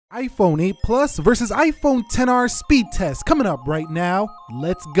iPhone 8 Plus versus iPhone XR speed test coming up right now.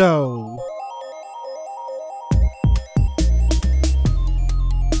 Let's go.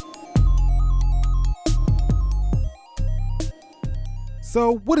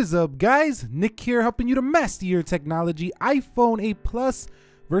 So what is up, guys? Nick here, helping you to master your technology. iPhone 8 Plus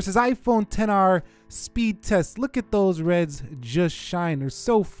versus iPhone XR speed test. Look at those reds just shine. They're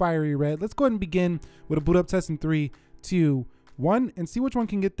so fiery red. Let's go ahead and begin with a boot up test in 3, 2, 1 and see which one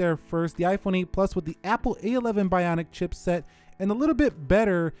can get there first. The iPhone 8 Plus with the Apple A11 Bionic chipset and a little bit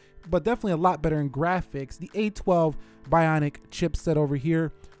better, but definitely a lot better in graphics, the A12 Bionic chipset over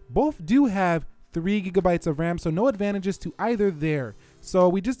here. Both do have 3 GB of RAM, so no advantages to either there. So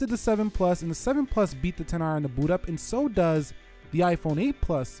we just did the 7 Plus, and the 7 Plus beat the XR in the boot up, and so does the iPhone 8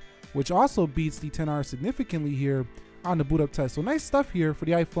 Plus, which also beats the XR significantly here on the boot up test. So nice stuff here for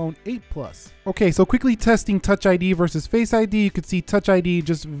the iPhone 8 Plus. Okay, so quickly testing Touch ID versus Face ID. You can see Touch ID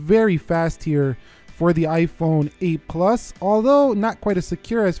just very fast here for the iPhone 8 Plus. Although not quite as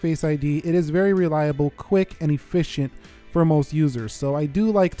secure as Face ID, it is very reliable, quick, and efficient for most users. So I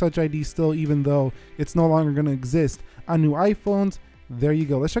do like Touch ID still, even though it's no longer going to exist on new iPhones. There you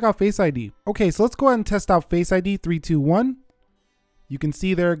go. Let's check out Face ID. Okay, so let's go ahead and test out Face ID. 3, 2, 1. You can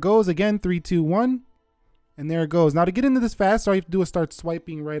see there it goes again. 3, 2, 1. And there it goes. Now to get into this fast, all you have to do is start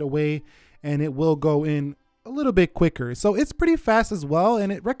swiping right away, and it will go in a little bit quicker. So it's pretty fast as well,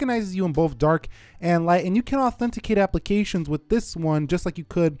 and it recognizes you in both dark and light, and you can authenticate applications with this one just like you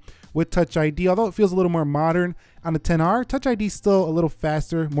could with Touch ID. Although it feels a little more modern on the XR, Touch ID is still a little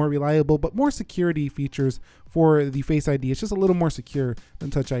faster, more reliable, but more security features for the Face ID. It's just a little more secure than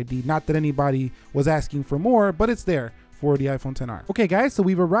Touch ID. Not that anybody was asking for more, but it's there for the iPhone XR. Okay guys, so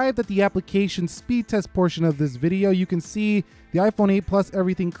we've arrived at the application speed test portion of this video. You can see the iPhone 8 Plus,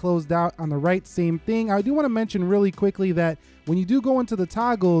 everything closed out on the right, same thing. I do want to mention really quickly that when you do go into the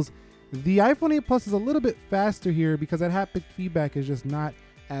toggles, the iPhone 8 Plus is a little bit faster here because that haptic feedback is just not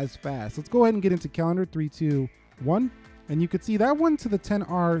as fast. Let's go ahead and get into calendar. 3, 2, 1. And you could see that one to the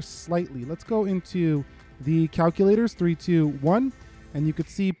XR slightly. Let's go into the calculators. 3, 2, 1. And you could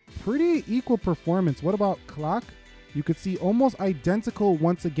see pretty equal performance. What about clock? You could see almost identical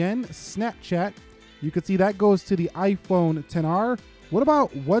once again. Snapchat, you could see that goes to the iPhone XR. What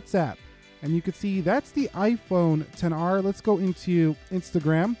about WhatsApp? And you could see that's the iPhone XR. Let's go into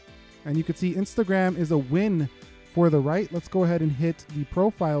Instagram, and you could see Instagram is a win for the right. Let's go ahead and hit the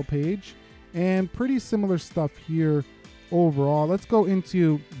profile page, and pretty similar stuff here overall. Let's go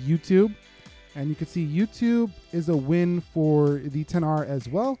into YouTube, and you can see YouTube is a win for the XR as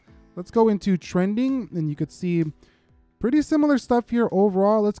well. Let's go into trending, and you could see pretty similar stuff here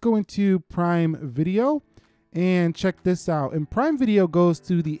overall. Let's go into Prime Video and check this out. And Prime Video goes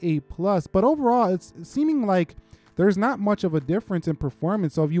to the 8 Plus, but overall it's seeming like there's not much of a difference in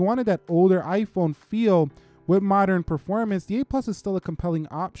performance. So if you wanted that older iPhone feel with modern performance, the 8 Plus is still a compelling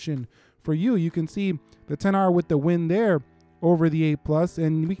option for you. You can see the XR with the win there over the 8 Plus.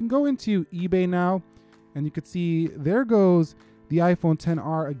 And we can go into eBay now, and you can see there goes the iPhone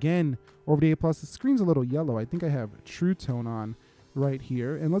XR again over the 8 Plus. The screen's a little yellow. I think I have True Tone on right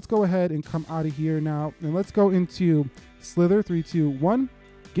here. And let's go ahead and come out of here now, and let's go into Slither. 3, 2, 1.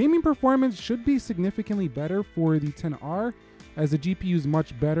 Gaming performance should be significantly better for the XR, as the GPU is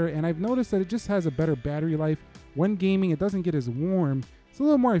much better, and I've noticed that it just has a better battery life. When gaming, it doesn't get as warm. It's a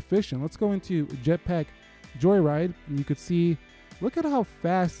little more efficient. Let's go into Jetpack Joyride, and you could see, look at how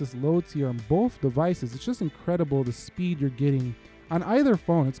fast this loads here on both devices. It's just incredible the speed you're getting on either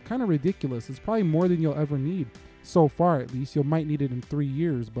phone. It's kind of ridiculous. It's probably more than you'll ever need so far, at least. You might need it in 3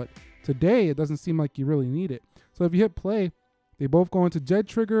 years, but today it doesn't seem like you really need it. So if you hit play, they both go into Jet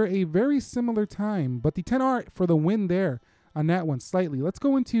Trigger a very similar time, but the XR for the win there on that one slightly. Let's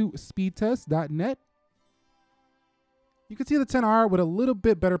go into speedtest.net. You can see the XR with a little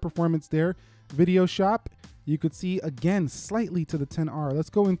bit better performance there. Video Shop, you could see again slightly to the XR. Let's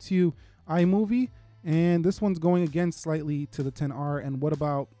go into iMovie, and this one's going again slightly to the XR. And what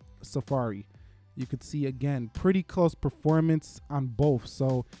about Safari? You could see again pretty close performance on both.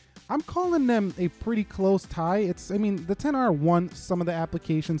 So I'm calling them a pretty close tie. I mean, the XR won some of the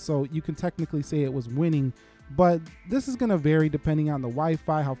applications, so you can technically say it was winning, but this is going to vary depending on the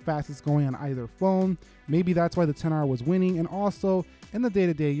Wi-Fi, how fast it's going on either phone. Maybe that's why the XR was winning. And also in the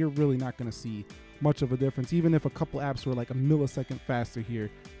day-to-day, you're really not going to see much of a difference, even if a couple apps were like a millisecond faster here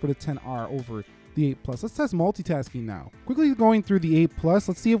for the XR over the 8 Plus. Let's test multitasking now. Quickly going through the 8 Plus,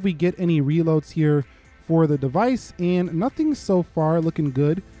 let's see if we get any reloads here for the device, and nothing so far, looking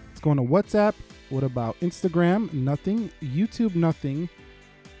good. Let's go into WhatsApp. What about Instagram? Nothing. YouTube, nothing.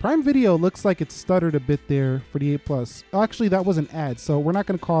 Prime Video looks like it stuttered a bit there for the 8 Plus. Actually, that was an ad, so we're not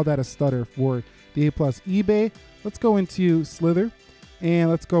going to call that a stutter for the 8 Plus. eBay, let's go into Slither, and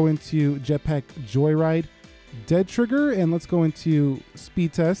let's go into Jetpack Joyride, Dead Trigger, and let's go into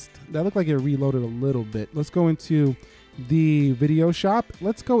Speed Test. That looked like it reloaded a little bit. Let's go into the Video Shop.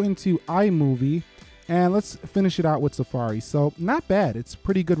 Let's go into iMovie, and let's finish it out with Safari. So not bad. It's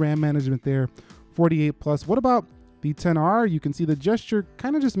pretty good RAM management there for the 8 Plus. What about the 10R? You can see the gesture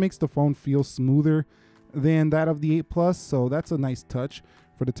kind of just makes the phone feel smoother than that of the 8 Plus, so that's a nice touch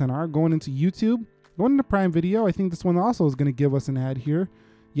for the 10R. Going into YouTube, going into Prime Video, I think this one also is going to give us an ad here.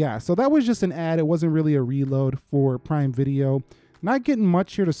 Yeah, so that was just an ad. It wasn't really a reload for Prime Video. Not getting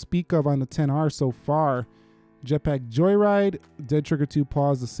much here to speak of on the 10R so far. Jetpack Joyride, Dead Trigger 2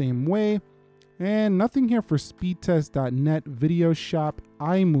 pause the same way. And nothing here for speedtest.net, Video Shop,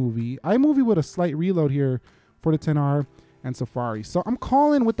 iMovie. iMovie with a slight reload here for the 10R and Safari. So I'm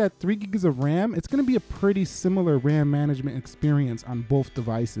calling with that 3 gigs of RAM, it's going to be a pretty similar RAM management experience on both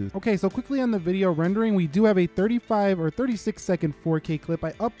devices. Okay, so quickly on the video rendering, we do have a 35 or 36 second 4K clip.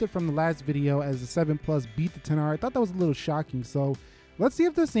 I upped it from the last video as the 7 Plus beat the 10R. I thought that was a little shocking. So let's see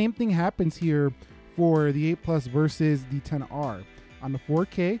if the same thing happens here for the 8 Plus versus the 10R. On the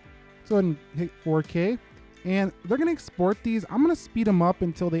 4K, so go ahead and hit 4K. And they're going to export these. I'm going to speed them up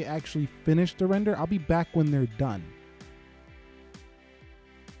until they actually finish the render. I'll be back when they're done.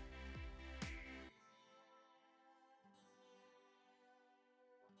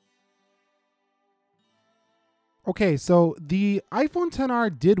 Okay, so the iPhone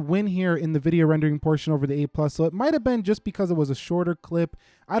XR did win here in the video rendering portion over the 8 Plus, so it might have been just because it was a shorter clip.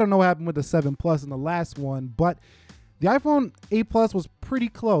 I don't know what happened with the 7 Plus in the last one, but the iPhone 8 Plus was pretty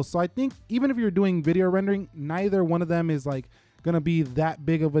close. So I think even if you're doing video rendering, neither one of them is like gonna be that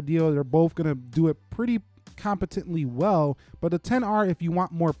big of a deal. They're both gonna do it pretty competently well, but the 10R, if you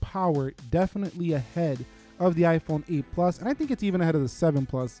want more power, definitely ahead of the iPhone 8 Plus, and I think it's even ahead of the 7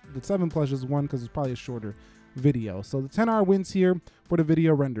 Plus. The 7 Plus just won because it's probably a shorter video. So the 10R wins here for the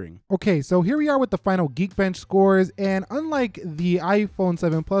video rendering. Okay, so here we are with the final Geekbench scores, and unlike the iPhone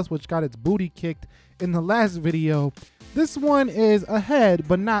 7 Plus, which got its booty kicked in the last video, this one is ahead,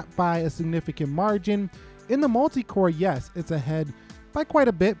 but not by a significant margin. In the multi-core, yes, it's ahead by quite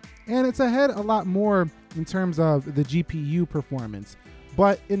a bit, and it's ahead a lot more in terms of the GPU performance.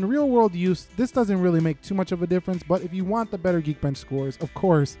 But in real world use, this doesn't really make too much of a difference. But if you want the better Geekbench scores, of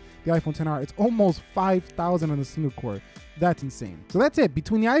course, the iPhone XR, it's almost 5,000 on the single core. That's insane. So that's it.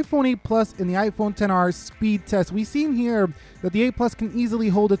 Between the iPhone 8 Plus and the iPhone XR speed test, we've seen here that the 8 Plus can easily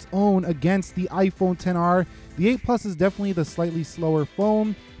hold its own against the iPhone XR. The 8 Plus is definitely the slightly slower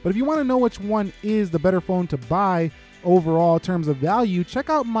phone. But if you want to know which one is the better phone to buy overall in terms of value, check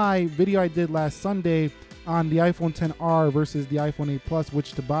out my video I did last Sunday on the iPhone XR versus the iPhone 8 Plus,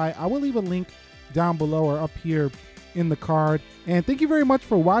 which to buy. I will leave a link down below or up here in the card. And thank you very much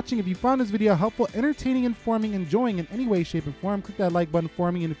for watching. If you found this video helpful, entertaining, informing, enjoying in any way, shape, and form, click that like button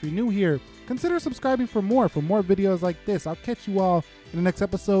for me. And if you're new here, consider subscribing for more videos like this. I'll catch you all in the next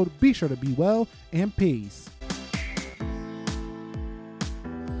episode. Be sure to be well, and peace.